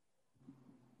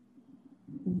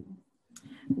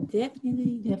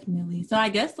 Definitely. So I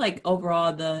guess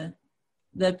overall the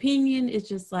opinion is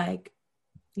just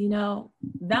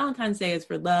Valentine's Day is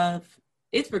for love.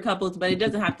 It's for couples, but it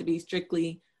doesn't have to be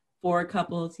strictly for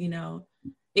couples,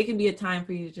 It can be a time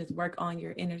for you to just work on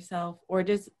your inner self or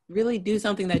just really do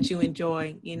something that you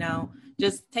enjoy,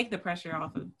 just take the pressure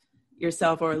off of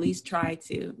yourself or at least try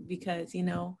to because,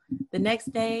 the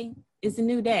next day is a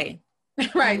new day.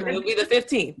 Right. It'll be the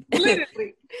 15th.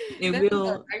 Literally. It will.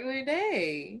 A regular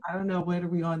day. I don't know when are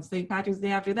we on St. Patrick's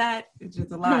Day after that. It's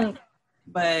just a lot.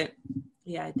 But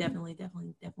yeah, definitely.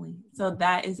 So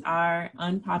that is our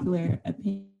unpopular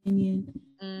opinion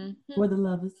for the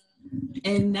lovers.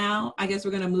 And now I guess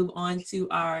we're going to move on to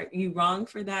our You Wrong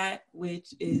for That,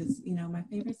 which is, my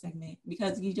favorite segment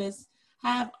because you just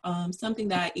have something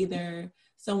that either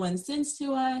someone sends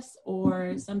to us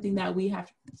or something that we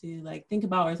have to think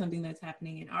about or something that's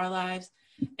happening in our lives.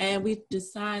 And we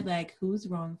decide who's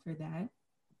wrong for that.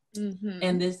 Mm-hmm.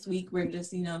 And this week we're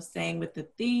just, staying with the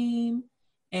theme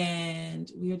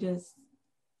and we're just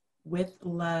with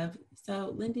love.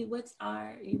 So Lindy, what's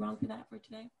our You Wrong for That for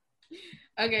today?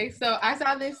 Okay, so I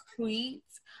saw this tweet.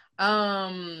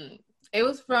 It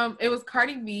was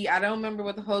Cardi B. I don't remember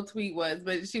what the whole tweet was,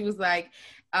 but she was like,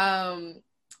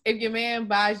 if your man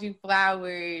buys you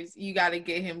flowers, you got to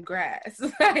get him grass.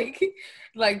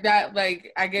 like that,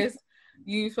 I guess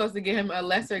you're supposed to get him a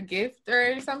lesser gift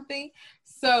or something.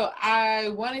 So I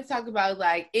want to talk about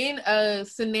in a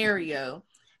scenario,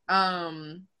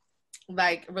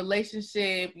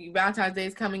 relationship, Valentine's Day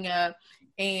is coming up,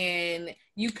 and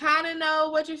you kind of know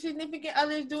what your significant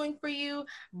other is doing for you,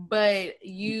 but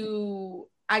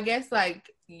I guess like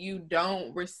you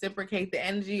don't reciprocate the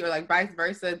energy, or like vice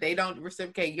versa, they don't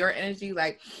reciprocate your energy.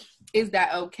 Like, is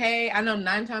that okay? I know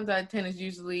 9 times out of 10 is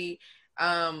usually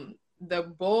the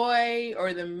boy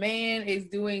or the man is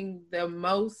doing the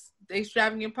most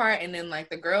extravagant part, and then like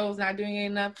the girl's not doing it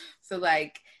enough. So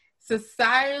like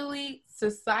societally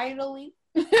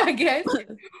I guess,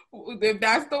 if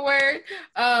that's the word,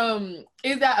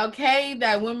 is that okay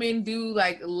that women do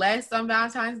like less on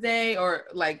Valentine's Day, or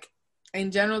like in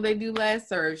general they do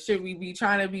less, or should we be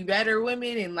trying to be better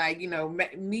women and like, you know,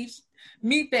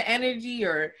 meet the energy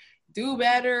or do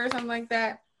better or something like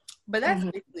that? But that's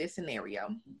basically a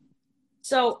scenario.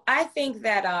 So I think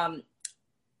that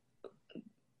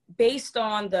based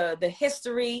on the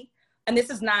history, and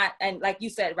this is not, and like you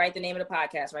said, right, the name of the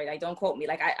podcast, right? Like, don't quote me.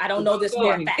 Like, I don't know this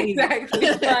for a fact. Exactly.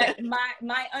 But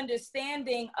my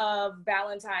understanding of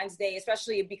Valentine's Day,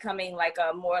 especially becoming like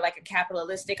a more like a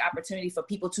capitalistic opportunity for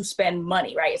people to spend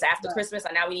money, right? It's after Christmas,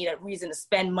 and now we need a reason to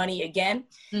spend money again.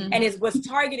 And it was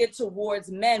targeted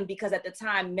towards men because at the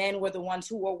time, men were the ones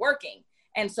who were working.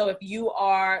 And so if you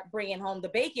are bringing home the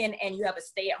bacon and you have a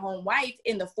stay-at-home wife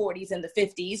in the 40s and the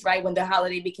 50s, right, when the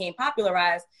holiday became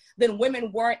popularized, then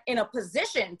women weren't in a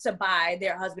position to buy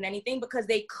their husband anything because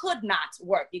they could not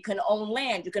work. You couldn't own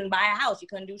land. You couldn't buy a house. You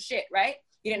couldn't do shit, right?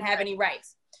 You didn't have any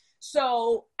rights.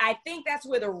 So I think that's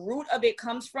where the root of it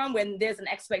comes from, when there's an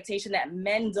expectation that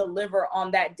men deliver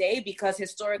on that day, because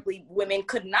historically women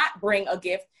could not bring a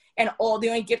gift. And the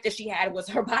only gift that she had was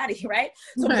her body, right?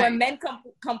 So when men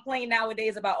complain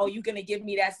nowadays about, oh, you're going to give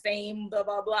me that same blah,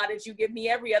 blah, blah that you give me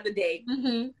every other day.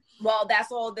 Well,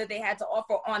 that's all that they had to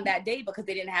offer on that day because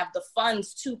they didn't have the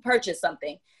funds to purchase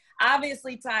something.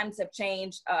 Obviously, times have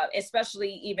changed,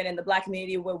 especially even in the Black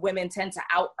community where women tend to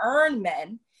out-earn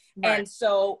men. Right. And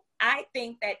so I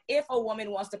think that if a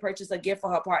woman wants to purchase a gift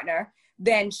for her partner,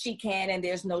 then she can, and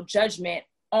there's no judgment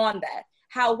on that.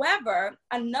 However,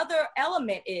 another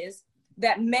element is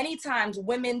that many times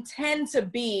women tend to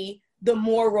be the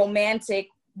more romantic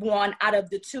one out of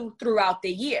the two throughout the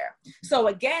year. So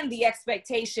again, the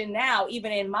expectation now,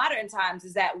 even in modern times,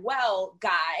 is that, well,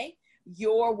 guy,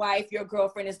 your wife, your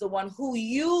girlfriend is the one who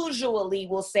usually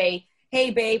will say, hey,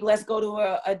 babe, let's go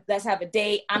to let's have a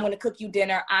date. I'm going to cook you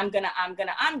dinner. I'm going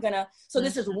to. So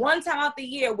this is one time out the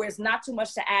year where it's not too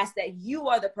much to ask that you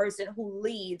are the person who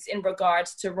leads in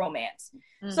regards to romance.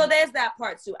 So there's that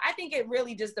part too. I think it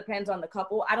really just depends on the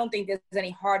couple. I don't think there's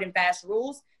any hard and fast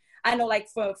rules. I know, like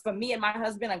for me and my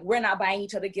husband, like we're not buying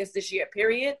each other gifts this year,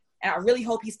 period. And I really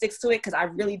hope he sticks to it because I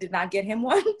really did not get him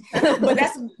one. But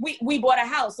we bought a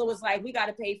house. So it's like we got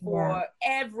to pay for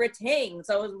everything.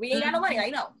 So we ain't got no money. I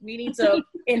know. We need to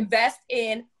invest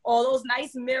in all those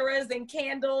nice mirrors and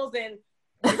candles and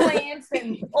plants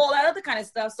and all that other kind of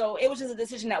stuff. So it was just a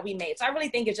decision that we made. So I really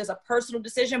think it's just a personal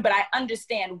decision. But I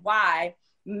understand why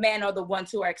men are the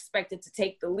ones who are expected to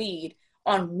take the lead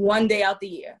on one day out the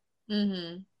year.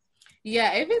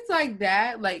 Yeah, if it's like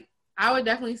that, like, I would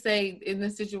definitely say in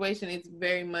this situation, it's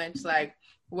very much like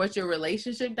what your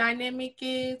relationship dynamic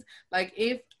is. Like,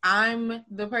 if I'm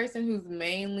the person who's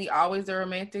mainly always a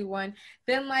romantic one,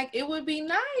 then like it would be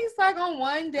nice, like on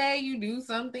one day you do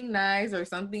something nice or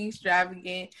something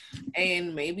extravagant,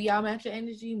 and maybe I'll match your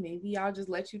energy. Maybe I'll just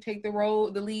let you take the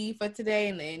lead for today,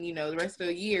 and then, you know, the rest of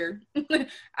the year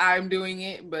I'm doing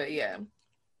it. But yeah.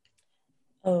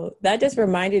 Oh, that just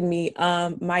reminded me,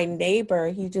 my neighbor,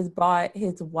 he just bought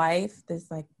his wife this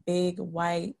like big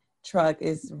white truck.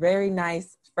 It's very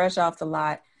nice, fresh off the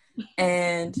lot.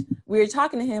 And we were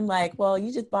talking to him like, well,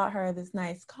 you just bought her this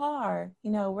nice car.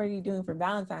 You know, what are you doing for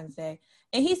Valentine's Day?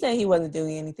 And he said he wasn't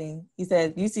doing anything. He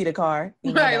said, you see the car.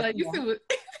 You know, right, like you see what...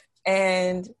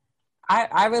 And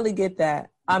I really get that.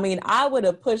 I mean, I would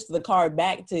have pushed the car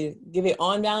back to give it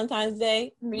on Valentine's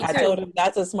Day. I told him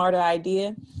that's a smarter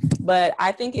idea. But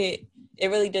I think it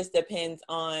really just depends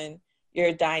on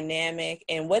your dynamic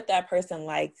and what that person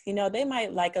likes. You know, they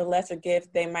might like a lesser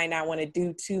gift. They might not want to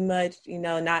do too much, you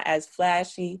know, not as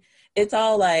flashy. It's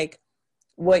all like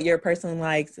what your person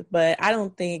likes. But I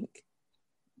don't think,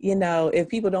 you know, if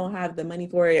people don't have the money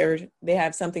for it or they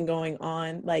have something going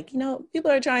on, like, you know, people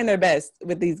are trying their best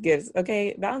with these gifts.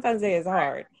 Okay. Valentine's Day is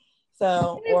hard.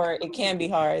 So, or it can be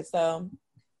hard. So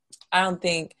I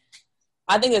think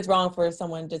it's wrong for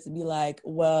someone just to be like,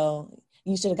 well,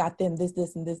 you should have got them this,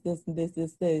 and this, and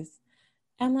this.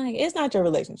 I'm like, it's not your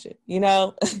relationship. You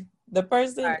know, the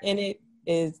person in it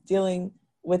is dealing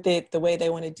with it the way they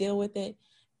want to deal with it.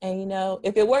 And, you know,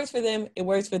 if it works for them, it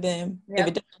works for them. Yep. If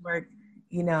it doesn't work,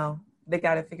 you know, they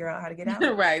got to figure out how to get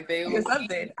out. Right. Or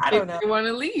something. I don't know. They want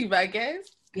to leave, I guess.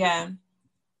 Yeah.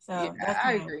 So yeah, that's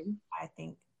I agree.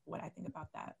 What I think about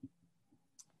that.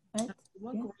 But,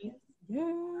 yeah.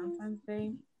 Valentine's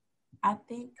Day. I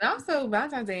think. And also,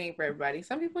 Valentine's Day ain't for everybody.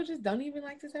 Some people just don't even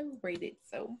like to celebrate it.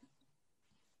 So.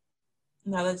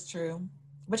 No, that's true.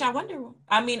 Which I wonder.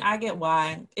 I mean, I get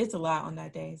why. It's a lot on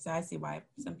that day, so I see why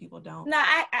some people don't. No,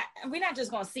 we're not just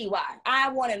gonna see why. I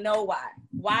want to know why.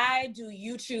 Why do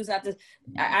you choose not to?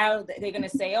 They're gonna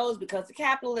say, "Oh, it's because of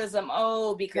capitalism."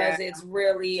 Oh, because it's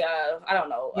really, I don't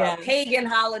know, a pagan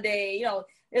holiday. You know,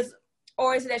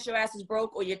 or is it that your ass is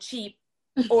broke, or you're cheap,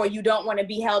 or you don't want to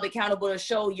be held accountable to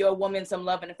show your woman some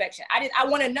love and affection? I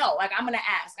want to know. Like, I'm gonna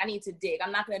ask. I need to dig.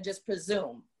 I'm not gonna just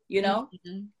presume. You know.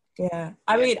 Mm-hmm. Yeah.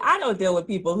 I mean, I don't deal with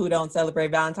people who don't celebrate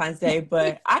Valentine's Day,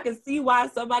 but I can see why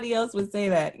somebody else would say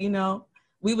that, you know.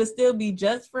 We would still be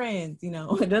just friends, you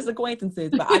know, just acquaintances,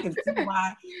 but I can see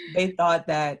why they thought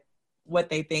that what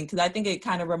they think. Because I think it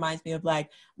kind of reminds me of like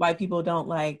why people don't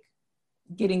like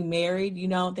getting married, you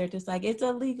know. They're just like, it's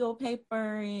a legal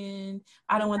paper and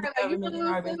I don't want the government in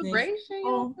our business.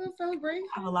 Celebration.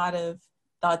 I have a lot of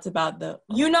thoughts about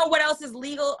you know what else is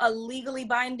legal? A legally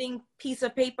binding piece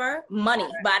of paper? Money.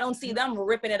 But I don't see them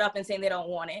ripping it up and saying they don't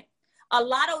want it. A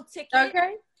lotto ticket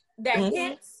that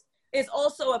hits is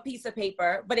also a piece of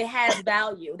paper, but it has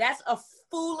value. That's a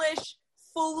foolish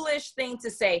thing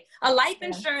to say. A life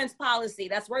insurance policy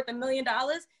that's worth $1 million,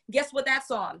 guess what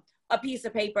that's on? A piece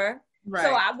of paper. Right.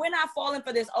 So we're not falling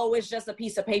for this, oh, it's just a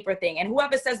piece of paper thing. And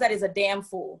whoever says that is a damn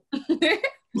fool.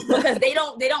 Because they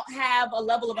don't have a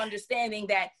level of understanding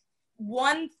that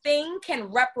one thing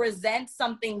can represent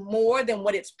something more than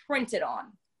what it's printed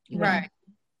on. Right.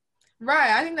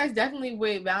 Right. I think that's definitely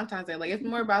with Valentine's Day. Like, it's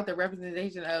more about the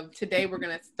representation of today we're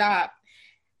going to stop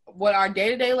what our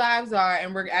day-to-day lives are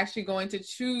and we're actually going to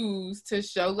choose to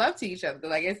show love to each other.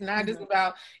 Like, it's not just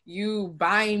about you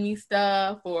buying me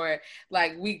stuff or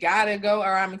like we gotta go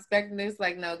or I'm expecting this.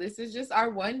 Like, no, this is just our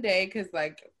one day, because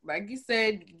like you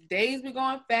said, days be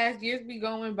going fast, years be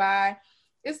going by.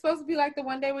 It's supposed to be like the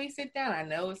one day where you sit down. I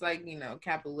know it's like, you know,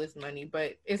 capitalist money,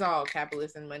 but it's all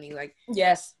capitalist and money. Like,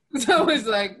 yes. So it's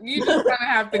like you just kind of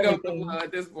have to go with the flow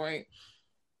at this point.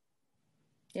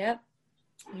 Yep.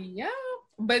 Yeah.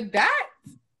 But that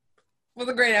was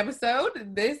a great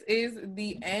episode. This is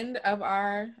the end of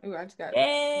our. Oh, I just got.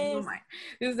 Yes.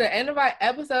 This is the end of our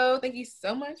episode. Thank you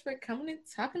so much for coming and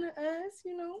talking to us.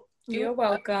 You know, you're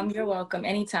welcome. You're welcome.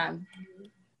 Anytime.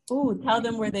 Ooh, tell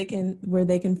them where they can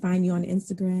find you on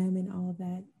Instagram and all of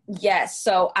that. Yes.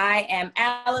 So I am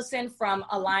Allison from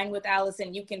Align with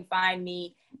Allison. You can find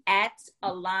me at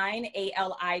Align,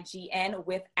 ALIGN,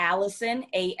 with Allison,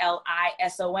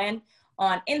 ALISON,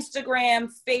 on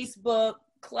Instagram, Facebook,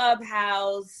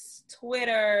 Clubhouse,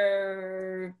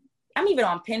 Twitter. I'm even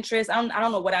on Pinterest. I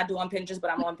don't know what I do on Pinterest, but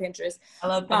I'm on Pinterest. I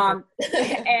love Pinterest.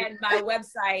 And my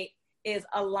website is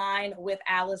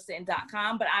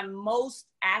alignwithallison.com, but I'm most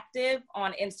active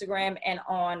on Instagram and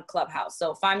on Clubhouse.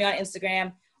 So find me on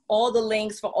Instagram. All the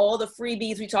links for all the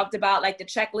freebies we talked about, like the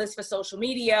checklist for social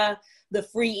media, the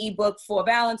free ebook for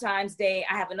Valentine's Day.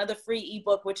 I have another free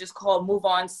ebook, which is called Move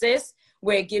On Sis,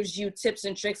 where it gives you tips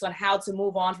and tricks on how to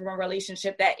move on from a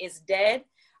relationship that is dead,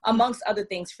 amongst other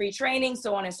things, free training,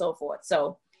 so on and so forth.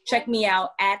 So check me out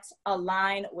at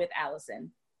Align with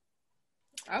Allison.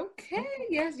 Okay.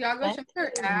 Yes, y'all go check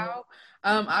her out.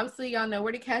 Obviously, y'all know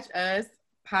where to catch us.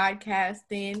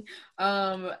 Podcasting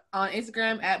on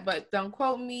Instagram at But Don't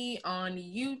Quote Me, on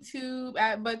YouTube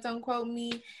at But Don't Quote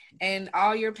Me, and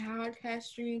all your podcast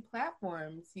streaming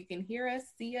platforms. You can hear us,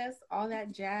 see us, all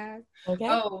that jazz. Okay.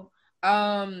 Oh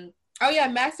yeah,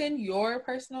 Max, in your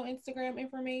personal Instagram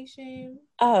information.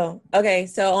 Oh, okay.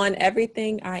 So on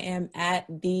everything, I am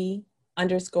at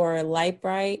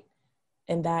 _Lightbright,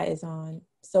 and that is on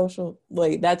social.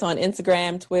 Wait, that's on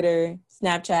Instagram, Twitter,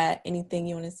 Snapchat, anything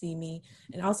you want to see me.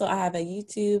 And also I have a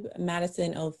YouTube,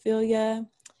 Madison Ophelia.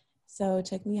 So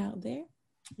check me out there.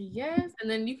 Yes. And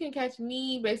then you can catch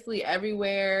me basically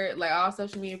everywhere, like all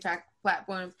social media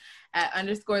platforms at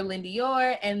 _Lindy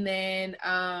Orr. And then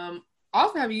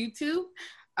also have YouTube.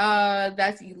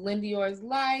 That's Lindy Orr's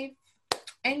Life.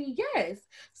 And yes,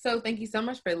 so thank you so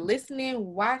much for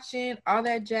listening, watching, all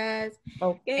that jazz.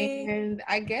 Okay. And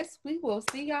I guess we will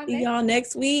see y'all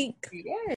next week. Yes.